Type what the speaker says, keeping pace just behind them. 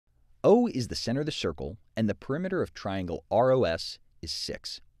O is the center of the circle, and the perimeter of triangle ROS is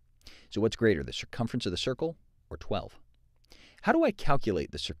 6. So what's greater, the circumference of the circle or 12? How do I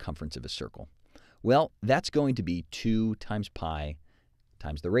calculate the circumference of a circle? Well, that's going to be 2 times pi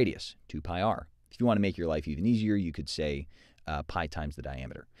times the radius, 2 pi r. If you want to make your life even easier, you could say pi times the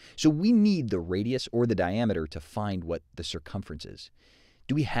diameter. So we need the radius or the diameter to find what the circumference is.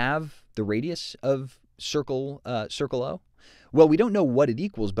 Do we have the radius of circle O? Well, we don't know what it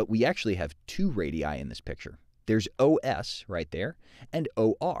equals, but we actually have 2 radii in this picture. There's OS right there and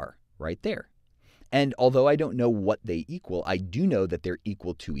OR right there. And although I don't know what they equal, I do know that they're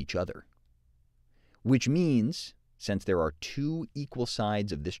equal to each other. Which means, since there are 2 equal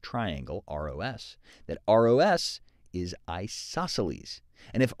sides of this triangle, ROS, that ROS is isosceles.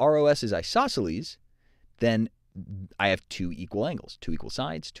 And if ROS is isosceles, then I have 2 equal angles, 2 equal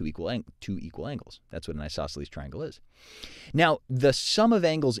sides, 2 equal angles. That's what an isosceles triangle is. Now, the sum of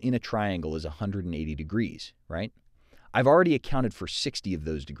angles in a triangle is 180 degrees, right? I've already accounted for 60 of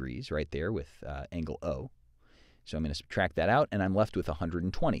those degrees right there with angle O. So I'm going to subtract that out, and I'm left with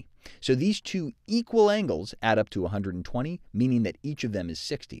 120. So these 2 equal angles add up to 120, meaning that each of them is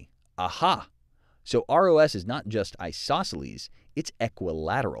 60. Aha! So ROS is not just isosceles, it's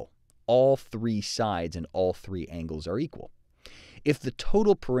equilateral. All 3 sides and all 3 angles are equal. If the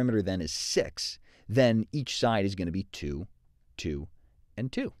total perimeter then is 6, then each side is going to be 2, 2,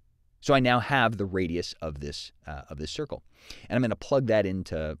 and 2. So I now have the radius of this circle. And I'm going to plug that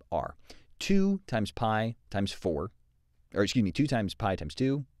into R. 2 times pi times 4, or excuse me, 2 times pi times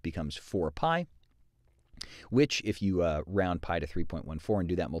 2 becomes 4 pi, which, if you round pi to 3.14 and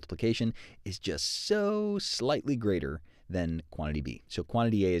do that multiplication, is just so slightly greater than quantity B. So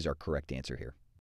quantity A is our correct answer here.